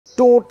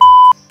টোট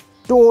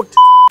টোট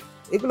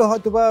এগুলো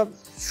হয়তোবা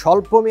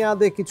স্বল্প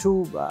মেয়াদে কিছু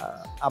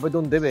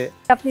আবেদন দেবে।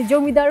 আপনি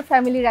জমিদার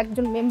ফ্যামিলির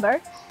একজন মেম্বার,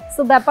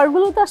 সো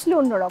ব্যাপারগুলো তো আসলে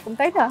অন্যরকম,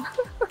 তাই না?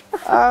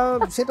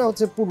 সেটা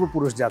হচ্ছে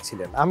পূর্বপুরুষ যা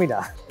ছিলেন, আমি না।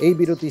 এই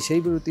বিরতি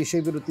সেই বিরতি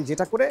সেই বিরতি,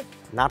 যেটা করে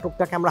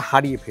নাটকটাকে আমরা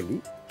হারিয়ে ফেলি।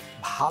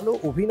 ভালো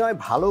অভিনয়,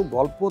 ভালো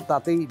গল্প,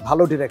 তাতেই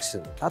ভালো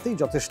ডিরেকশন, তাতেই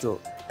যথেষ্ট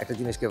একটা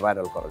জিনিসকে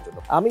ভাইরাল করার জন্য।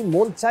 আমি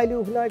মন চাইলে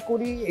অভিনয়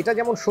করি, এটা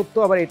যেমন সত্য,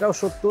 আবার এটাও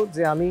সত্য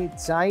যে আমি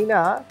চাই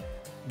না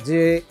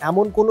যে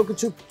এমন কোনো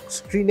কিছু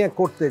স্ক্রিনে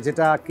করতে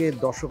যেটাকে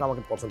দর্শক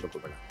আমাকে পছন্দ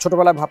করবে না।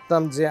 ছোটবেলায়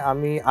ভাবতাম যে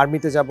আমি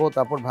আর্মিতে যাব,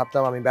 তারপর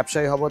ভাবতাম আমি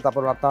ব্যবসায়ী হব,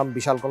 তারপর ভাবতাম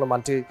বিশাল কোনো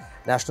মাল্টি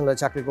ন্যাশনালে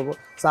চাকরি করবো।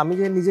 তো আমি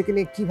যে নিজেকে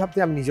নিয়ে কী ভাবতে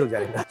আমি নিজেও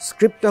জানি না।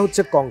 স্ক্রিপ্টটা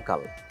হচ্ছে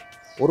কঙ্কাল,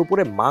 ওর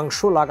উপরে মাংস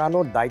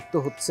লাগানোর দায়িত্ব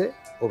হচ্ছে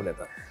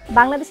অভিনেতা।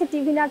 বাংলাদেশের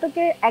টিভি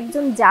নাটকের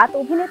একজন জাত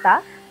অভিনেতা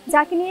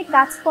যাকে নিয়ে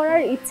কাজ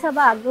করার ইচ্ছা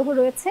বা আগ্রহ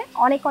রয়েছে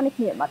অনেক অনেক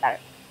নির্মাতার।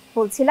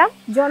 বলছিলাম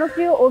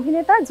জনপ্রিয়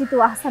অভিনেতা জিতু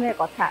আহসানের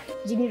কথা,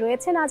 যিনি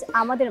রয়েছেন আজ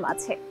আমাদের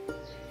মাঝে।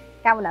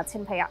 কেমন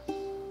আছেন ভাইয়া?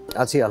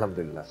 আছি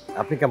আলহামদুলিল্লাহ,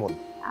 আপনি কেমন?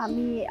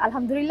 আমি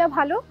আলহামদুলিল্লাহ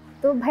ভালো।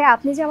 তো ভাইয়া,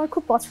 আপনি যে আমার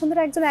খুব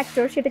পছন্দের একজন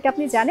অ্যাক্টর, সেটা কি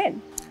আপনি জানেন?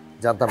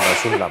 জানতাম না,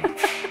 শুনলাম।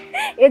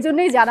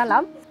 এজন্যই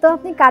জানালাম। তো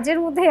আপনি কাজের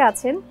মধ্যে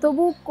আছেন,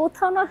 তবু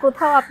কোথাও না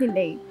কোথাও আপনি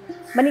নেই,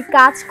 মানে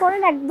কাজ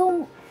করেন একদম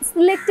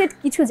সিলেক্টেড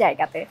কিছু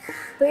জায়গাতে।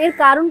 তো এর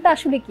কারণটা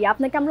আসলে কি?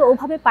 আপনাকে আমরা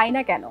ওভাবে পাই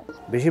না কেন?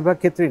 বেশিরভাগ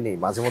ক্ষেত্রেই নেই,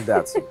 মাঝে মধ্যে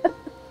আছি।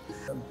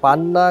 পান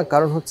না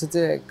কারণ হচ্ছে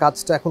যে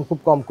কাজটা এখন খুব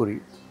কম করি,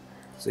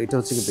 তো এটা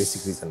হচ্ছে কি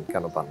বেসিক রিজন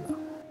কেন পান না।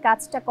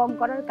 কাজটা কম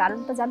করার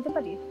কারণটা জানতে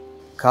পারি?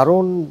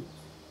 কারণ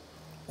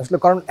আসলে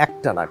কারণ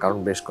একটা না, কারণ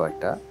বেশ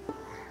কয়েকটা।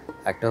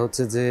 একটা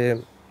হচ্ছে যে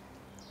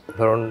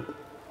ধরুন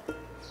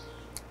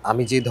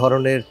আমি যে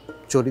ধরনের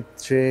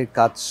চরিত্রে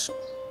কাজ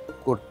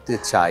করতে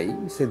চাই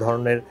সে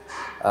ধরনের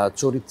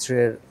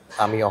চরিত্রের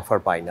আমি অফার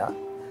পাই না,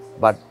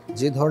 বাট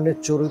যে ধরনের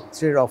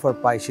চরিত্রের অফার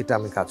পাই সেটা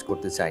আমি কাজ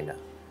করতে চাই না।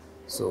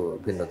 সো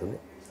ভিন্ন তুমি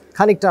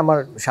খানিকটা আমার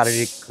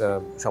শারীরিক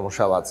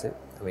সমস্যাও আছে,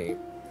 আমি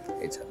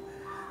এছাড়া।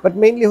 বাট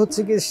মেইনলি হচ্ছে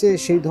কি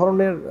সেই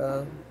ধরনের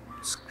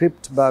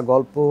স্ক্রিপ্ট বা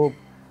গল্প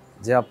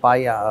যা পাই,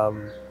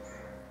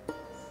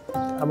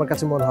 আমার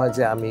কাছে মনে হয়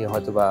যে আমি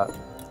হয়তোবা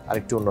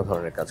আরেকটু অন্য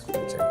ধরনের কাজ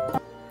করতে চাই।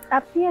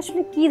 আপনি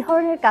আসলে কি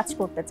ধরনের কাজ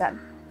করতে চান?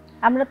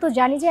 আমরা তো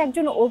জানি যে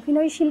একজন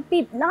অভিনয় শিল্পী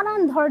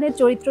নানান ধরনের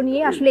চরিত্র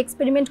নিয়ে আসলে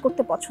এক্সপেরিমেন্ট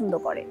করতে পছন্দ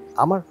করে।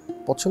 আমার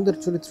পছন্দের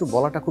চরিত্র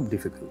বলাটা খুব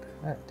ডিফিকাল্ট।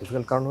 হ্যাঁ,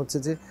 ডিফিকাল্ট কারণ হচ্ছে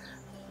যে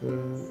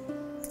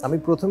আমি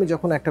প্রথমে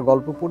যখন একটা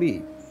গল্প পড়ি,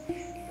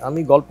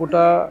 আমি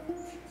গল্পটা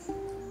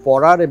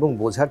পড়ার এবং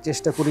বোঝার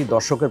চেষ্টা করি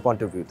দর্শকের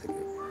পয়েন্ট অফ ভিউ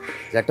থেকে,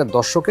 যে একটা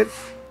দর্শকের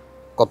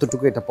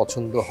কতটুকু এটা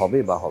পছন্দ হবে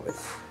বা হবে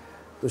না।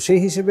 তো সেই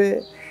হিসেবে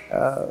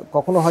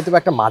কখনো হয়তো বা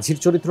একটা মাঝির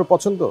চরিত্র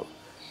পছন্দ,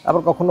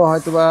 আবার কখনো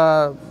হয়তো বা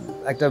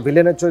একটা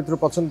ভিলেনের চরিত্র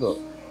পছন্দ,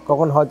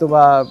 কখনো হয়তো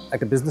বা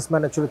একটা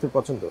বিজনেসম্যানের চরিত্র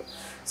পছন্দ।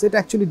 সেটা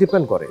অ্যাকচুয়ালি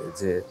ডিপেন্ড করে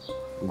যে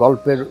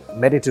গল্পের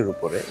মেরিটের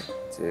উপরে,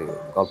 যে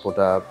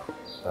গল্পটা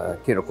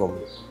কীরকম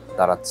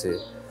দাঁড়াচ্ছে,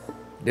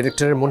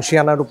 ডিরেক্টরের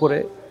মুন্সিয়ানার উপরে,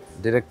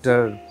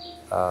 ডিরেক্টর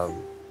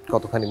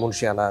কতখানি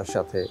মুন্সিয়ানার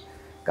সাথে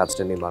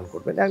কাজটা নির্মাণ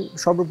করবেন।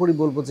 সর্বোপরি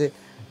বলবো যে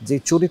যে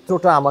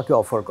চরিত্রটা আমাকে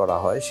অফার করা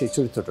হয় সেই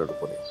চরিত্রটার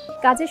উপরে।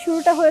 কাজের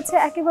শুরুটা হয়েছে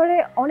একেবারে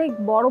অনেক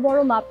বড় বড়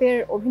মাপের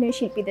অভিনয়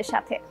শিল্পীদের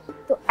সাথে।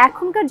 তো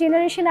এখনকার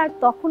জেনারেশন আর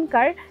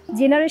তখনকার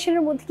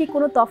জেনারেশনের মধ্যে কি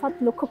কোনো তফাৎ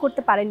লক্ষ্য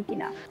করতে পারেন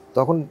কিনা?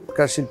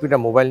 তখনকার শিল্পীরা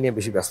মোবাইল নিয়ে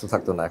বেশি ব্যস্ত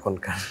থাকতো না,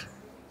 এখনকার।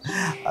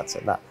 আচ্ছা,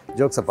 না,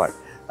 জোকস অ্যাপার্ট,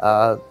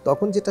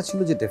 তখন যেটা ছিল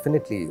যে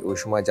ডেফিনেটলি ওই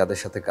সময় যাদের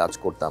সাথে কাজ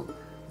করতাম,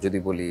 যদি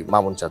বলি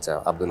মামুন চাচা,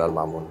 আব্দুল আল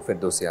মামুন,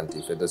 ফেরদৌসি আন্টি,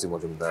 ফেরদৌসি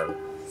মজুমদার,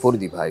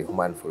 ফরিদি ভাই,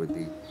 হুমায়ুন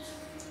ফরিদি,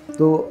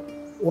 তো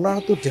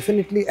ওনারা তো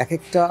ডেফিনেটলি এক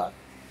একটা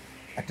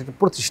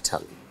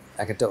প্রতিষ্ঠান,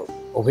 এক একটা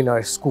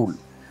অভিনয়ের স্কুল।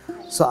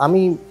 সো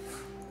আমি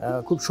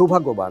খুব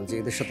সৌভাগ্যবান যে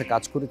এদের সাথে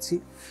কাজ করেছি,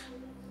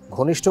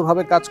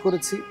 ঘনিষ্ঠভাবে কাজ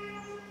করেছি,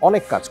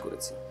 অনেক কাজ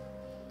করেছি।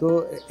 তো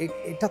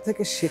এটা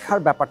থেকে শেখার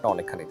ব্যাপারটা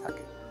অনেকখানি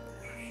থাকে।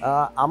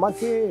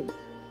 আমাকে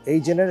এই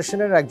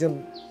জেনারেশনের একজন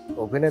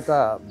অভিনেতা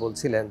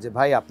বলছিলেন যে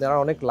ভাই, আপনারা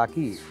অনেক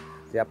লাকি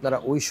যে আপনারা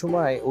ওই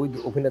সময় ওই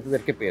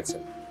অভিনেতাদেরকে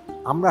পেয়েছেন,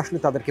 আমরা আসলে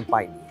তাদেরকে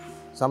পাইনি।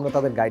 সো আমরা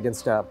তাদের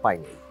গাইডেন্সটা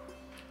পাইনি,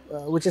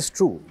 উইচ ইজ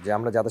ট্রু, যে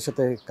আমরা যাদের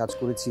সাথে কাজ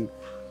করেছি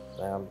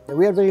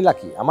উই আর ভেরি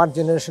লাকি। আমার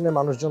জেনারেশনের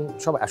মানুষজন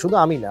সবাই, শুধু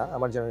আমি না,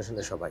 আমার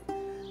জেনারেশনের সবাই,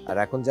 আর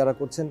এখন যারা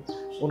করছেন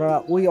ওনারা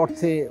ওই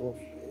অর্থে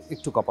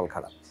একটু কপাল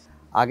খারাপ।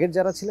 আগের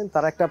যারা ছিলেন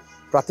তারা একটা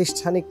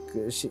প্রাতিষ্ঠানিক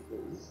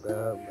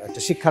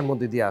একটা শিক্ষার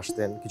মধ্যে দিয়ে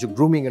আসতেন, কিছু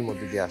গ্রুমিংয়ের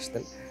মধ্যে দিয়ে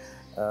আসতেন।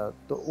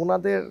 তো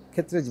ওনাদের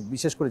ক্ষেত্রে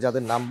বিশেষ করে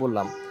যাদের নাম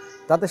বললাম,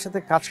 তাদের সাথে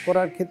কাজ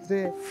করার ক্ষেত্রে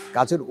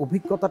কাজের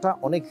অভিজ্ঞতাটা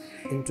অনেক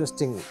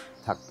ইন্টারেস্টিং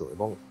থাকতো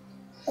এবং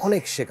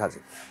অনেক শেখা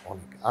যেত,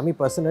 অনেক। আমি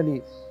পার্সোনালি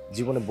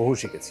জীবনে বহু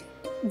শিখেছি।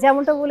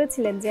 যেমনটা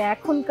বলেছিলেন যে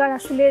এখনকার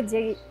আসলে যে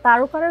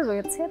তারকারা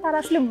রয়েছে তারা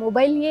আসলে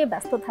মোবাইল নিয়ে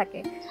ব্যস্ত থাকে।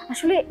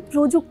 আসলে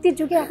প্রযুক্তির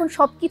যুগে এখন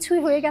সব কিছুই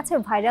হয়ে গেছে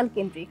ভাইরাল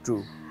কেন্দ্রিক।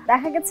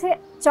 দেখা গেছে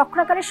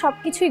চক্রাকারে সব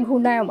কিছুই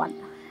ঘূর্ণায়মান।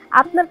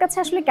 আপনার কাছে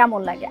আসলে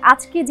কেমন লাগে?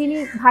 আজকে যিনি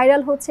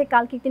ভাইরাল হচ্ছে,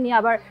 কালকে তিনি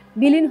আবার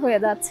বিলীন হয়ে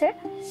যাচ্ছে,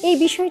 এই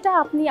বিষয়টা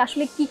আপনি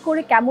আসলে কি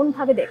করে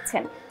কেমনভাবে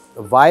দেখছেন?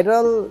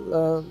 ভাইরাল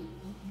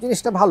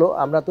জিনিসটা ভালো।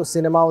 আমরা তো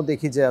সিনেমাও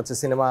দেখি যে আছে,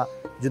 সিনেমা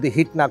যদি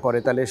হিট না করে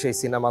তাহলে সেই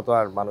সিনেমা তো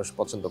আর মানুষ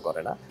পছন্দ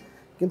করে না।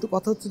 কিন্তু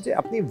কথা হচ্ছে যে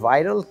আপনি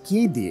ভাইরাল কি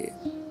দিয়ে,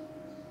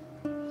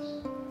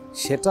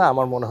 সেটা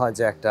আমার মনে হয়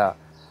যে একটা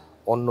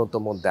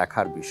অন্যতম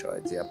দেখার বিষয়,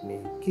 যে আপনি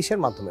কিসের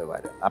মাধ্যমে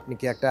ভাইরাল। আপনি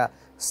কি একটা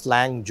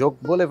স্ল্যাং জোক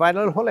বলে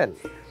ভাইরাল হলেন,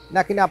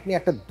 নাকি না আপনি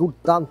একটা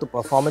দুর্দান্ত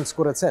পারফরমেন্স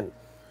করেছেন,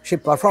 সেই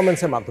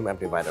পারফরমেন্সের মাধ্যমে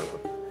আপনি ভাইরাল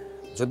হলেন।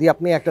 যদি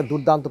আপনি একটা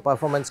দুর্দান্ত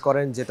পারফরমেন্স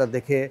করেন যেটা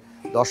দেখে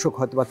দর্শক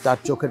হয়তো বা তার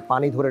চোখের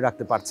পানি ধরে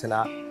রাখতে পারছে না,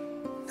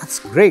 দ্যাটস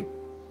গ্রেট।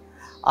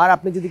 আর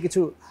আপনি যদি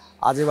কিছু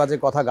আজে বাজে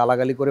কথা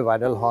গালাগালি করে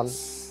ভাইরাল হন,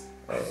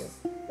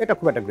 এটা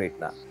খুব একটা গ্রেট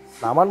না।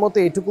 আমার মতে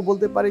এটুকু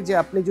বলতে পারি যে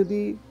আপনি যদি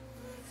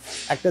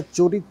একটা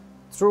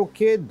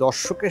চরিত্রকে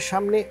দর্শকের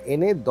সামনে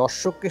এনে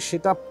দর্শককে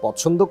সেটা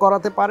পছন্দ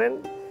করাতে পারেন,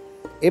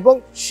 এবং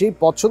সেই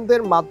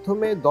পছন্দের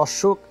মাধ্যমে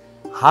দর্শক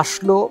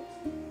হাসলো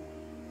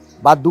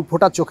বা দু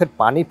ফোঁটা চোখের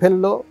পানি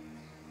ফেললো,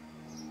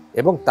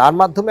 এবং তার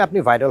মাধ্যমে আপনি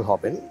ভাইরাল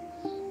হবেন,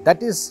 that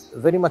is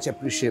very much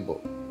appreciable.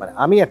 মানে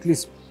আমি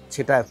অ্যাটলিস্ট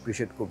সেটা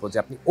অ্যাপ্রিসিয়েট করবো যে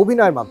আপনি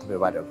অভিনয়ের মাধ্যমে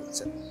ভাইরাল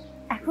হচ্ছেন।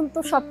 এখন তো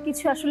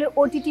সবকিছু আসলে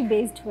ওটিটি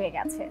বেসড হয়ে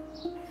গেছে,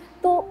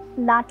 তো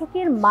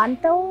নাটকের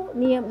মানটাও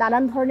নিয়ে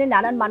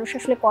নানান মানুষ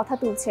আসলে কথা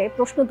তুলছে,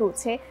 প্রশ্ন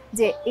তুলছে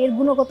যে এর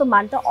গুণগত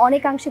মানটা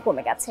অনেকাংশে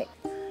কমে গেছে।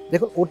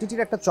 দেখুন,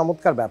 ওটিটির একটা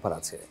চমৎকার ব্যাপার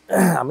আছে,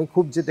 আমি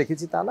খুব যে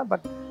দেখেছি তা না,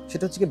 বাট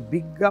সেটা হচ্ছে কি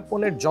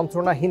বিজ্ঞাপনের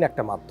যন্ত্রণাহীন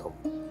একটা মাধ্যম।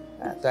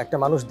 তো একটা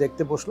মানুষ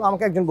দেখতে বসলো,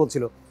 আমাকে একজন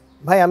বলছিল,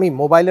 ভাই আমি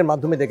মোবাইলের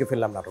মাধ্যমে দেখে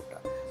ফেললাম নাটকটা,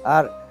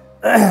 আর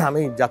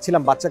আমি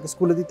যাচ্ছিলাম বাচ্চাকে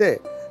স্কুলে দিতে,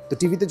 তো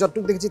টিভিতে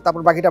যতটুকু দেখেছি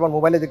তারপর বাকিটা আবার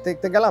মোবাইলে দেখতে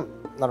দেখতে গেলাম,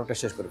 নাটকটা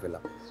শেষ করে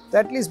ফেললাম। তো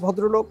অ্যাটলিস্ট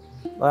ভদ্রলোক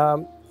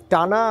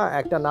টানা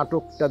একটা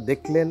নাটকটা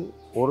দেখলেন,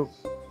 ওর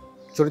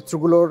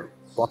চরিত্রগুলোর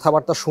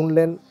কথাবার্তা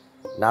শুনলেন,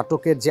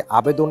 নাটকের যে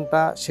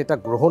আবেদনটা সেটা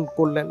গ্রহণ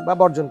করলেন বা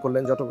বর্জন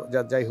করলেন,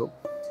 যাই হোক,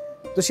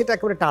 তো সেটা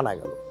একেবারে টানা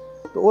গেল।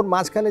 তো ওর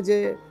মাঝখানে যে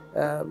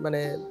মানে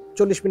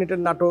 40 মিনিটের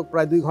নাটক,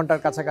 প্রায় 2 ঘন্টার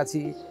কাছাকাছি,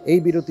 এই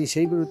বিরতি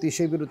সেই বিরতি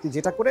সেই বিরতি,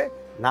 যেটা করে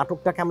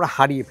নাটকটাকে আমরা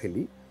হারিয়ে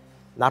ফেলি,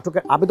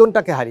 নাটকের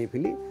আবেদনটাকে হারিয়ে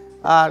ফেলি।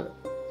 আর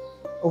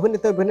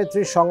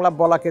অভিনেত্রীর সংলাপ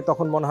বলাকে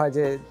তখন মনে হয়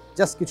যে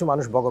জাস্ট কিছু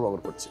মানুষ বগর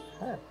বগর করছে।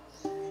 হ্যাঁ,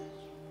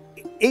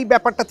 এই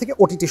ব্যাপারটা থেকে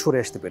ওটিটি সরে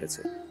আসতে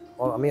পেরেছে।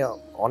 আমি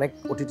অনেক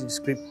ওটিটি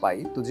স্ক্রিপ্ট পাই,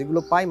 তো যেগুলো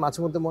পাই মাঝে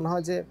মধ্যে মনে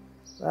হয় যে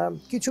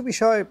কিছু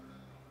বিষয়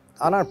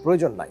আনার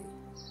প্রয়োজন নাই।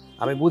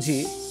 আমি বুঝি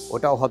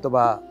ওটাও হয়তো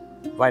বা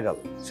ভাইরাল,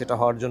 সেটা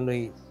হওয়ার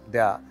জন্যই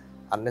দেয়া,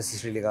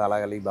 আননেসেসারিলি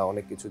গালাগালি বা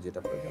অনেক কিছু যেটা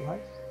প্রয়োজন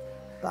হয়।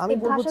 তো আমি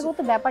বলবো ভাষাগত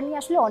ব্যাপার নিয়ে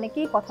আসলে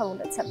অনেকেই কথা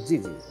বলেছেন। জি,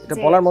 এটা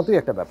বলার মতোই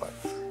একটা ব্যাপার।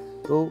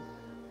 তো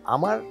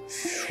আমার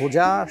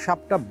সোজা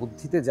সাপটা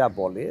বুদ্ধিতে যা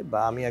বলে, বা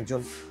আমি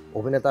একজন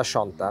অভিনেতার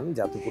সন্তান,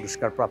 জাতীয়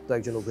পুরস্কার প্রাপ্ত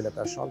একজন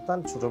অভিনেতার সন্তান,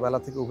 ছোটবেলা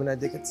থেকে অভিনয়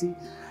দেখেছি,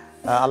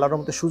 আল্লাহর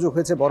রহমতে সুযোগ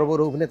হয়েছে বড়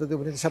বড়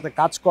অভিনেতাদের সাথে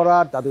কাজ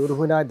করার, তাদের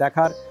অভিনয়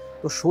দেখার।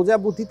 তো সোজা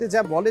বুদ্ধিতে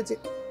যা বলে যে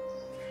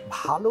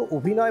ভালো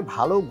অভিনয়,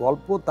 ভালো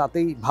গল্প,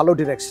 তাতেই ভালো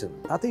ডিরেকশন,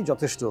 তাতেই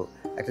যথেষ্ট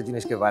একটা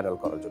জিনিসকে ভাইরাল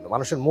করার জন্য,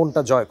 মানুষের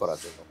মনটা জয় করার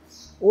জন্য।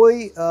 ওই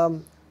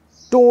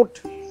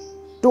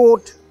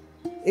টোট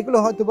এগুলো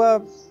হয়তো বা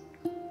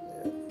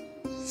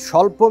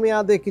স্বল্প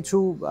মেয়াদে কিছু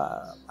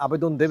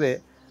আবেদন দেবে,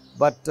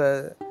 বাট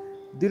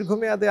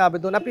দীর্ঘমেয়াদে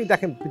আবেদন, আপনি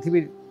দেখেন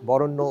পৃথিবীর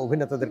বরেণ্য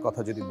অভিনেতাদের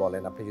কথা যদি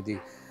বলেন, আপনি যদি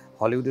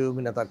হলিউডের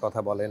অভিনেতার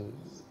কথা বলেন,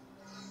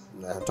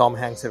 টম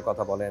হ্যাঙ্কসের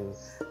কথা বলেন,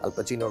 আল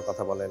পাচিনোর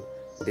কথা বলেন,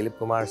 দিলীপ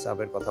কুমার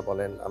সাহেবের কথা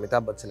বলেন,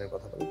 অমিতাভ বচ্চনের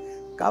কথা বলেন,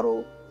 কারো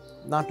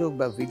নাটক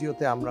বা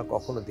ভিডিওতে আমরা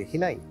কখনো দেখি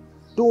নাই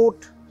টোট।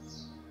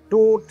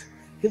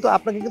 কিন্তু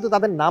আপনাকে কিন্তু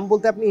তাদের নাম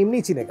বলতে আপনি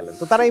এমনিই চিনে গেলেন,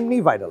 তো তারা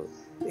এমনিই ভাইরাল।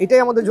 এটাই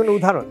আমাদের জন্য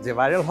উদাহরণ যে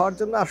ভাইরাল হওয়ার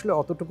জন্য আসলে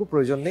অতটুকু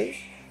প্রয়োজন নেই,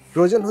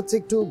 প্রয়োজন হচ্ছে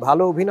একটু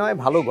ভালো অভিনয়,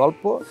 ভালো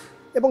গল্প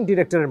এবং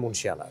ডিরেক্টরের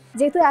মুনশিয়ানা।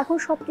 যেহেতু এখন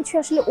সবকিছু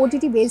আসলে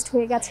ওটিটি বেসড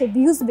হয়ে গেছে,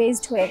 ভিউজ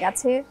বেসড হয়ে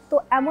গেছে, তো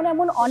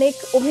এমন অনেক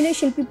অভিনয়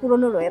শিল্পী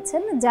পুরনো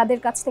রয়েছেন যাদের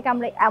কাছ থেকে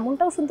আমরা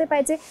এমনটাও শুনতে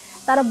পাই যে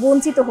তারা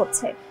বঞ্চিত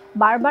হচ্ছে।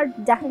 বারবার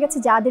দেখা গেছে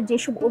যাদের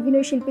যেসব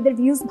অভিনয় শিল্পীদের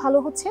ভিউজ ভালো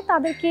হচ্ছে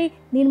তাদেরকেই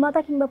নির্মাতা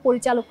কিংবা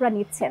পরিচালকরা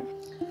নিচ্ছেন।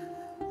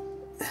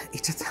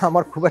 এটাতে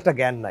আমার খুব একটা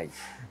জ্ঞান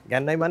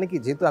নাই মানে কি,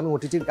 যেহেতু আমি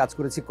ওটিটির কাজ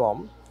করেছি কম,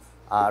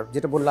 আর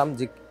যেটা বললাম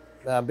যে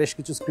বেশ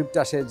কিছু স্ক্রিপ্ট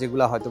আসে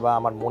যেগুলো হয়তো বা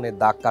আমার মনে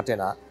দাগ কাটে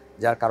না,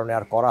 যার কারণে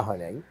আর করা হয়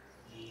নাই।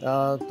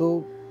 তো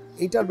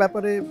এইটার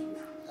ব্যাপারে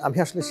আমি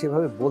আসলে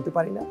সেভাবে বলতে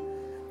পারি না,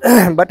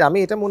 বাট আমি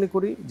এটা মনে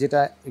করি, যেটা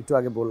একটু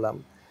আগে বললাম,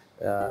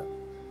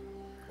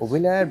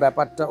 অভিনয়ের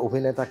ব্যাপারটা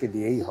অভিনেতাকে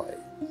দিয়েই হয়,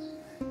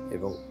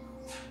 এবং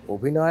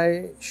অভিনয়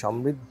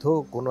সমৃদ্ধ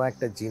কোনো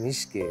একটা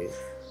জিনিসকে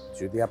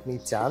যদি আপনি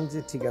চান যে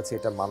ঠিক আছে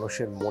এটা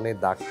মানুষের মনে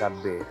দাগ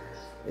কাটবে,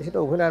 সেটা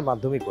অভিনয়ের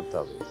মাধ্যমেই করতে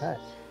হবে। হ্যাঁ,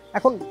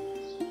 এখন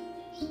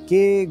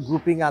কে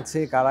গ্রুপিং আছে,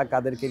 কারা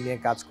কাদেরকে নিয়ে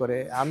কাজ করে,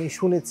 আমি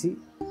শুনেছি,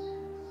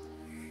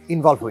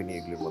 ইনভলভ হইনি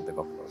এগুলোর মধ্যে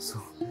কখনো, so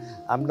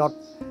I am not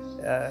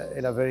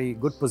in a very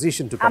good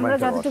position to comment. আমরা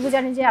যতটুকু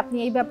জানি যে আপনি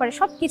এই ব্যাপারে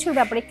সবকিছুর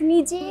ব্যাপারে একটু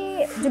নিজে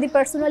যদি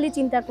পার্সোনালি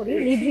চিন্তা করি,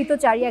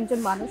 নিভৃতচারী একজন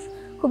মানুষ,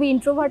 খুবই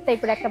ইন্ট্রোভার্ট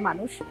টাইপের একটা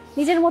মানুষ,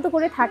 নিজের মতো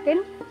করে থাকেন,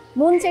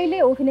 মন চাইলে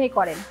অভিনয়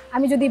করেন,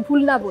 আমি যদি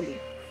ভুল না বলি।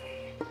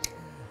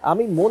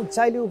 আমি মন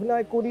চাইলে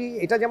অভিনয় করি,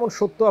 এটা যেমন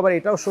সত্য, আবার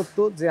এটাও সত্য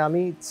যে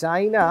আমি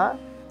চাই না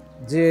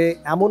যে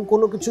এমন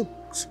কোনো কিছু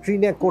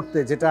স্ক্রিনে করতে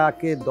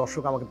যেটাকে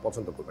দর্শক আমাকে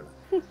পছন্দ করবে না।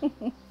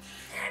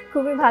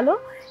 খুবই ভালো।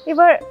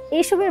 এবার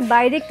এইসবের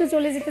বাইরে একটু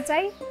চলে যেতে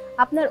চাই,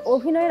 আপনার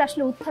অভিনয়ের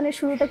আসলে উত্থানের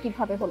শুরুটা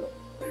কিভাবে হলো?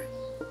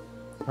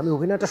 আমি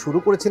অভিনয়টা শুরু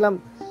করেছিলাম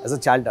অ্যাজ এ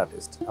চাইল্ড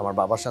আর্টিস্ট আমার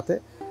বাবার সাথে।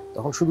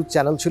 তখন শুধু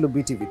চ্যানেল ছিল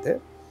বিটিভিতে,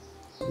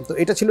 তো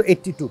এটা ছিল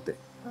 82-তে।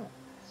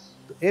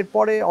 তো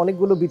এরপরে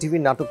অনেকগুলো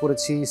বিটিভির নাটক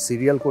করেছি,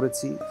 সিরিয়াল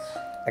করেছি,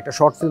 একটা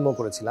শর্ট ফিল্মও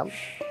করেছিলাম।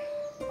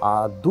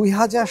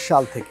 2000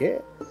 সাল থেকে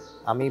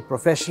আমি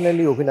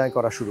প্রফেশনালি অভিনয়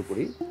করা শুরু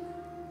করি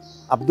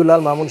আব্দুল্লাহ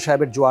মামুন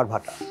সাহেবের জোয়ার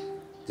ভাটা,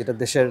 যেটা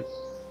দেশের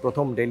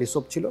প্রথম ডেইলি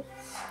সোপ ছিল,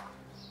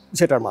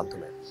 সেটার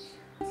মাধ্যমে।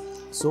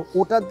 সো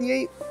ওটা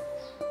দিয়েই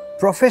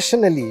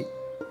প্রফেশনালি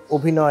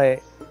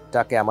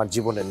অভিনয়টাকে আমার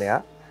জীবনে নেয়া,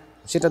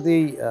 সেটা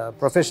দিয়েই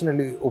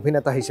প্রফেশনালি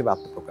অভিনেতা হিসেবে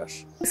আত্মপ্রকাশ।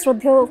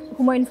 শ্রদ্ধেয়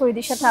হুমায়ুন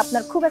ফরিদের সাথে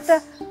আপনার খুব একটা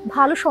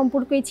ভালো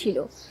সম্পর্কই ছিল,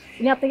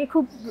 উনি আপনাকে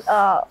খুব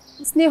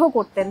স্নেহ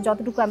করতেন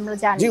যতটুকু আমরা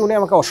জানি। জি, উনি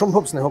আমাকে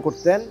অসম্ভব স্নেহ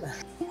করতেন।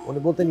 উনি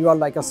বলতেন ইউ আর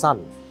লাইক আ সান,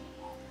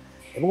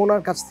 এবং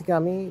ওনার কাছ থেকে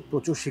আমি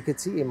প্রচুর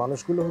শিখেছি। এই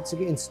মানুষগুলো হচ্ছে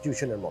কি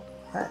ইনস্টিটিউশনের মতো।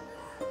 হ্যাঁ,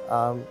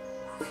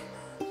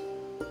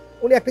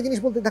 উনি একটা জিনিস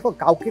বলতে, দেখো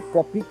কাউকে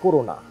কপি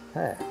করো না,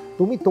 হ্যাঁ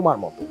তুমি তোমার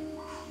মতো।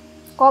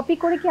 কপি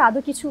করে কি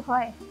আদৌ কিছু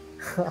হয়?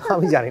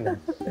 আমি জানি না।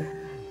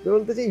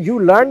 বলতে যে you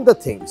learn the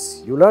things,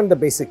 you learn the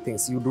basic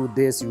things, you do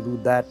this, you do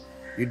that,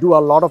 you do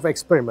a lot of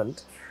experiment.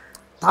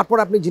 তারপর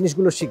আপনি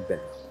জিনিসগুলো শিখবেন,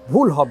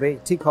 ভুল হবে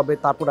ঠিক হবে,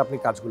 তারপর আপনি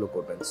কাজগুলো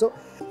করবেন। সো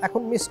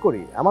এখন মিস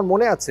করি, আমার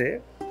মনে আছে,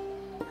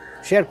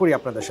 শেয়ার করি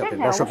আপনাদের সাথে,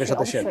 দর্শকের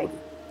সাথে শেয়ার করি।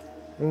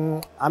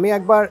 আমি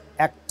একবার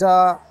একটা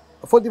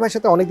ফরিদ ভাইয়ের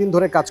সাথে অনেকদিন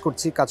ধরে কাজ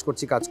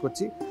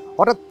করছি,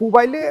 হঠাৎ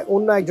মোবাইলে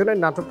অন্য একজনের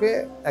নাটকে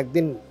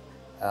একদিন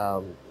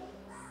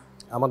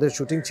আমাদের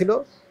শুটিং ছিল,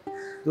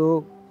 তো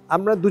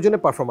আমরা দুজনে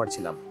পারফর্মার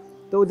ছিলাম।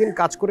 তো ওই দিন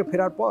কাজ করে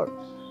ফেরার পর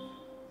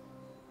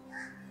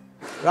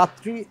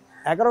রাত্রি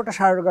 11টা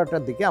সাড়ে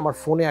 11টার দিকে আমার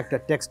ফোনে একটা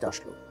টেক্সট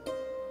আসলো।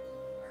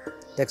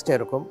 টেক্সটটা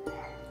এরকম,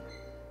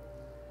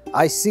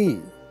 I C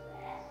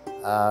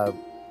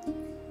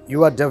you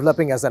are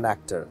developing as an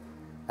actor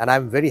and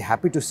I'm very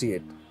happy to see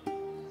it.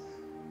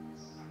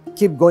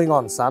 Keep going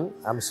on son,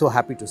 I'm so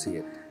happy to see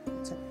it.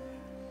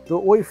 তো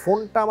ওই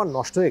ফোনটা আমার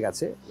নষ্ট হয়ে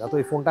গেছে, না তো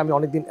ওই ফোনটা আমি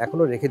অনেকদিন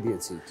এখনো রেখে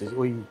দিয়েছি, যে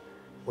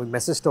ওই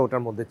মেসেজটা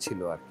ওটার মধ্যে ছিল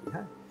আর কি।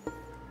 হ্যাঁ,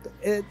 তো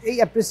এই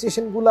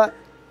অ্যাপ্রিসিয়েশনগুলা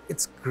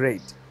ইটস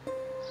গ্রেট।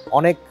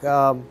 অনেক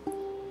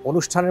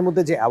অনুষ্ঠানের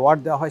মধ্যে যে অ্যাওয়ার্ড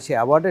দেওয়া হয়, সেই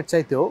অ্যাওয়ার্ডের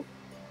চাইতেও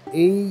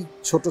এই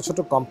ছোট ছোট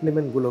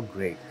কমপ্লিমেন্টগুলো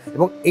গ্রেট,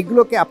 এবং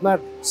এগুলোকে আপনার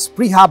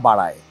স্পৃহা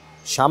বাড়ায়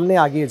সামনে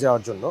এগিয়ে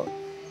যাওয়ার জন্য,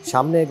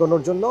 সামনে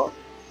এগোনোর জন্য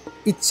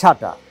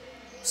ইচ্ছাটা,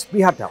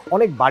 স্পৃহাটা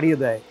অনেক বাড়িয়ে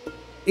দেয়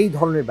এই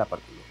ধরনের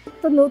ব্যাপারগুলো।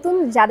 তো নতুন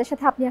যাদের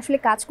সাথে আপনি আসলে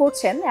কাজ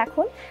করছেন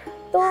এখন,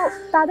 তো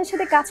তাদের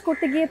সাথে কাজ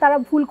করতে গিয়ে তারা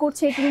ভুল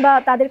করছে কিংবা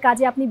তাদের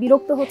কাজে আপনি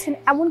বিরক্ত হচ্ছেন,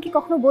 এমন কি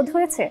কখনো বোধ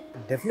হয়েছে?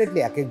 ডেফিনেটলি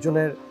এক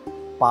একজনের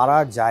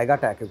পাড়ার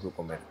জায়গাটা এক এক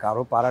রকমের।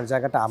 কারো পাড়ার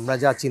জায়গাটা আমরা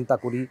যা চিন্তা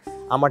করি,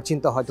 আমার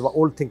চিন্তা হয়তো বা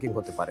ওল্ড থিঙ্কিং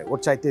হতে পারে, ওর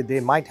চাইতে দে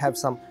might have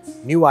some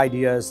new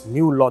ideas,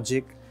 new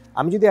logic.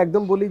 আমি যদি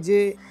একদম বলি যে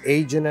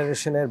এই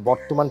জেনারেশনের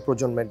বর্তমান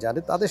প্রজন্মের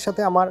যাদের, তাদের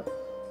সাথে আমার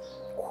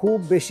খুব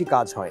বেশি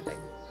কাজ হয় নাই।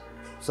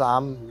 So I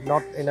am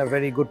not in a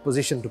very good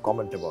position to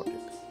comment about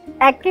it.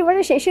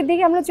 একেবারে শেষের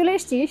দিকে আমরা চলে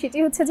এসেছি, সেটি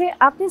হচ্ছে যে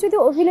আপনি যদি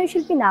অভিনয়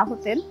শিল্পী না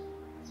হতেন,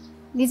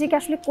 নিজেকে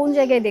আসলে কোন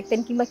জায়গায় দেখতেন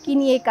কিংবা কি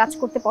নিয়ে কাজ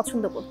করতে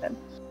পছন্দ করতেন?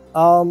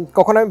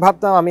 কখন আমি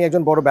ভাবতাম আমি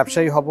একজন বড়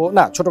ব্যবসায়ী হব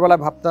না,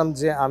 ছোটবেলায় ভাবতাম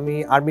যে আমি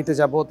আর্মিতে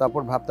যাব,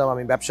 তারপর ভাবতাম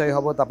আমি ব্যবসায়ী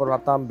হব, তারপর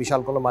ভাবতাম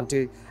বিশাল কোনো মাল্টি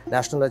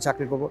ন্যাশনালে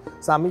চাকরি করবো।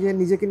 সো আমি যে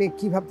নিজেকে নিয়ে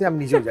কী ভাবতে আমি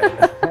নিজেও জানি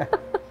না।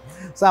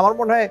 সো আমার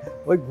মনে হয়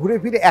ওই ঘুরে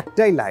ফিরে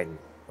একটাই লাইন,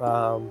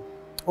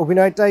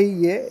 অভিনয়টাই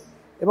ইয়ে,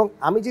 এবং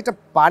আমি যেটা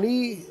পারি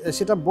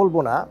সেটা বলবো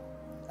না,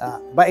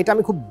 বা এটা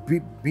আমি খুব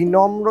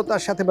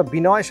বিনম্রতার সাথে বা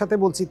বিনয়ের সাথে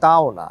বলছি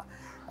তাও না,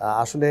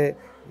 আসলে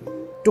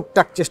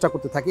টুকটাক চেষ্টা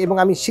করতে থাকি এবং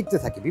আমি শিখতে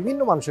থাকি, বিভিন্ন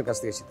মানুষের কাছ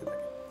থেকে শিখতে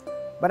থাকি।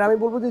 বাট আমি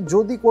বলবো যে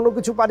যদি কোনো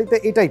কিছু পারি তো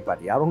এটাই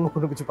পারি, আর অন্য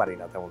কোনো কিছু পারি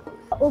না তেমন।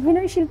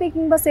 অভিনয় শিল্পী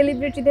কিংবা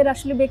সেলিব্রিটিদের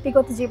আসলে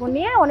ব্যক্তিগত জীবন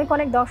নিয়ে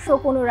অনেক দর্শক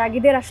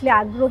অনুরাগীদের আসলে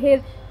আগ্রহের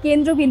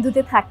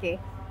কেন্দ্রবিন্দুতে থাকে।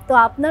 তো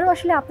আপনারও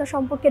আসলে আপনার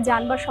সম্পর্কে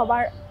জানবার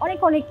সবার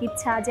অনেক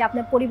ইচ্ছা, যে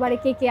আপনার পরিবারে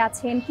কে কে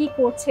আছেন, কি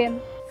করছেন?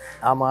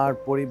 আমার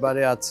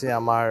পরিবারে আছে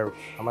আমার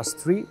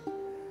স্ত্রী,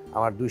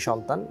 আমার 2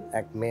 সন্তান,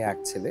 এক মেয়ে এক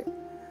ছেলে।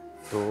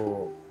 তো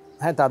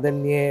হ্যাঁ, তাদের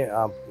নিয়ে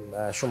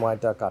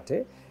সময়টা কাটে।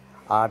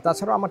 আর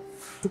তাছাড়াও আমার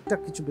টুকটাক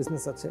কিছু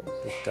বিজনেস আছে,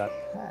 টুকটাক।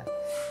 হ্যাঁ,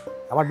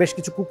 আমার বেশ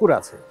কিছু কুকুর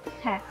আছে।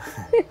 হ্যাঁ,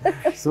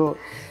 সো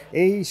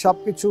এই সব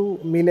কিছু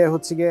মিলে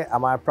হচ্ছে গিয়ে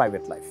আমার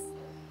প্রাইভেট লাইফ।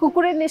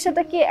 কুকুরের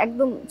নেশাটা কি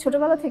একদম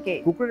ছোটবেলা থেকে?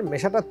 কুকুরের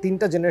নেশাটা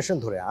 3টা জেনারেশন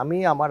ধরে, আমি,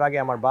 আমার আগে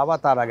আমার বাবা,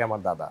 তার আগে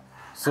আমার দাদা।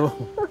 সো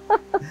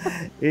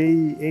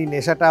এই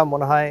নেশাটা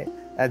মনে হয়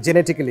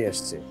জেনেটিক্যালি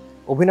এসছে।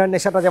 অভিনয়ের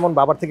নেশাটা যেমন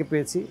বাবার থেকে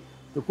পেয়েছি,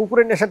 তো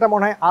কুকুরের নেশাটা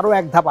মনে হয় আরও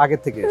এক ধাপ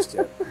আগের থেকে এসছে।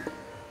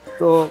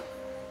 তো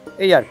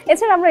এই আর।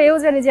 এছাড়া আমরা এও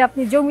জানি যে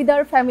আপনি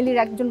জমিদার ফ্যামিলির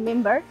একজন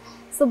মেম্বার,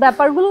 সো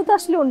ব্যাপারগুলো তো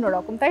আসলে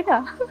অন্যরকম, তাই না?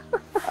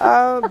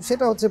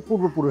 সেটা হচ্ছে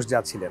পূর্বপুরুষ যা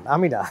ছিলেন,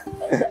 আমি না,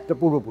 এটা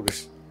পূর্বপুরুষ।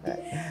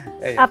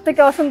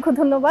 আপনাকে অসংখ্য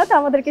ধন্যবাদ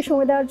আমাদেরকে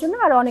সময় দেওয়ার জন্য,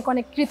 আর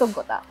অনেক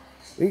কৃতজ্ঞতা।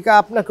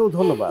 আপনাকেও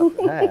ধন্যবাদ।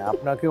 হ্যাঁ,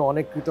 আপনাকেও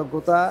অনেক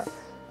কৃতজ্ঞতা।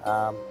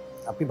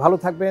 আপনি ভালো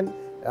থাকবেন।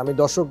 আমি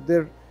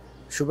দর্শকদের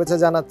শুভেচ্ছা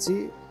জানাচ্ছি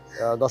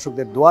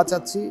দর্শকদের দোয়া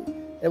চাচ্ছি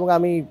এবং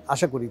আমি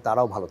আশা করি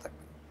তারাও ভালো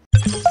থাকবে।